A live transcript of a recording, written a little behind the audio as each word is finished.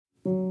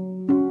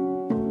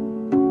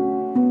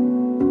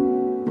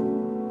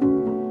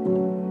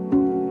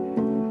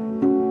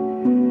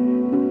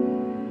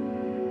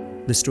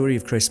The story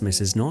of Christmas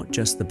is not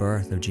just the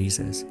birth of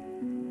Jesus,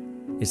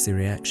 it's the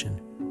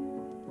reaction.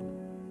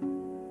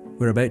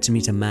 We're about to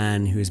meet a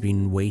man who has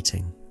been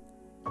waiting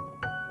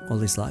all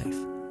his life.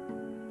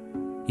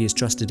 He has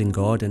trusted in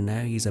God, and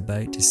now he's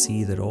about to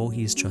see that all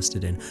he has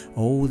trusted in,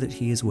 all that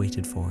he has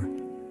waited for,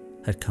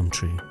 had come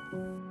true.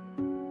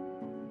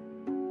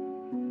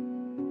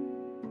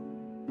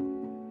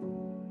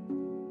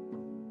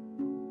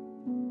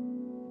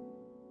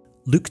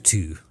 Luke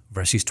 2,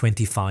 verses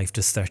 25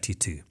 to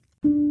 32.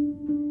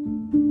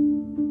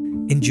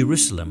 In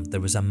Jerusalem there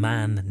was a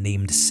man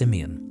named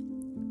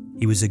Simeon.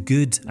 He was a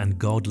good and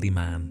godly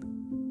man.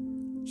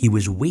 He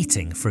was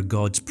waiting for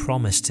God's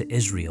promise to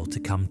Israel to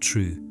come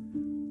true.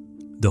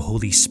 The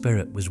Holy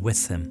Spirit was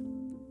with him.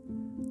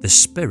 The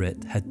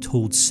Spirit had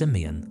told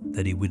Simeon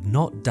that he would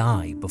not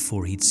die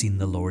before he'd seen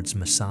the Lord's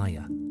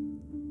Messiah.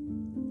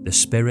 The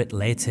Spirit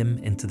led him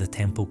into the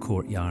temple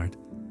courtyard.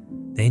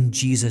 Then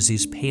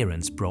Jesus'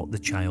 parents brought the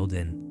child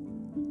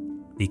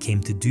in. They came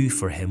to do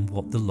for him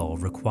what the law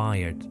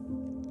required.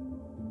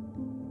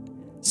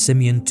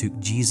 Simeon took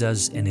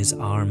Jesus in his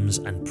arms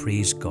and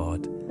praised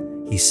God.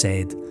 He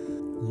said,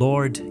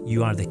 "Lord,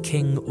 you are the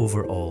King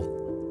over all.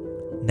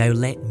 Now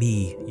let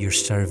me, your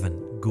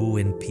servant, go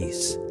in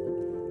peace.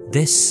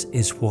 This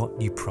is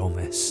what you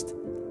promised.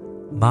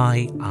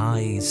 My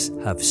eyes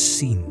have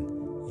seen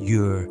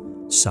your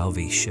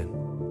salvation.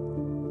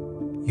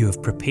 You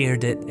have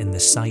prepared it in the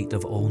sight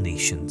of all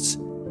nations.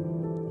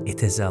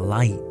 It is a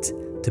light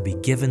to be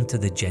given to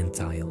the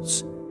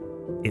Gentiles.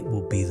 It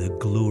will be the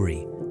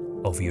glory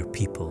of your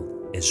people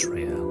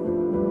Israel."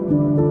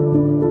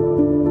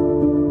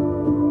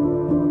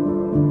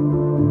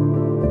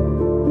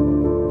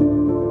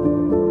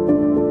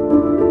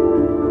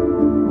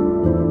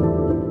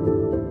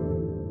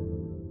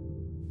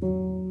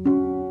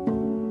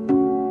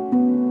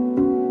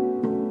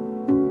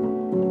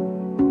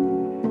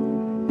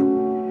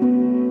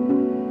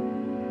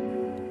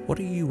 What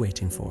are you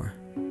waiting for?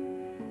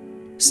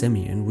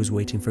 Simeon was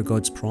waiting for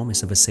God's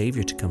promise of a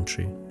Saviour to come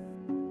true.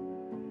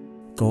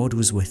 God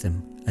was with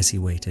him as he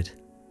waited.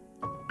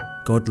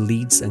 God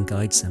leads and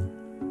guides him.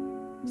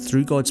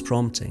 Through God's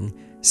prompting,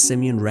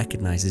 Simeon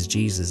recognizes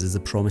Jesus as the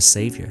promised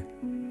Saviour.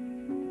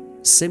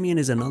 Simeon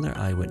is another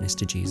eyewitness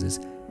to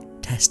Jesus,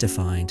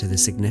 testifying to the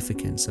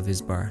significance of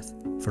his birth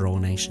for all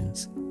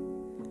nations.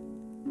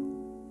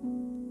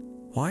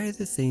 Why are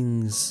the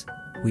things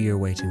we are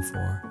waiting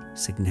for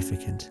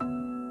significant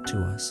to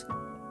us?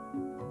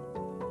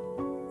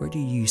 Where do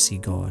you see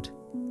God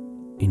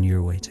in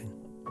your waiting?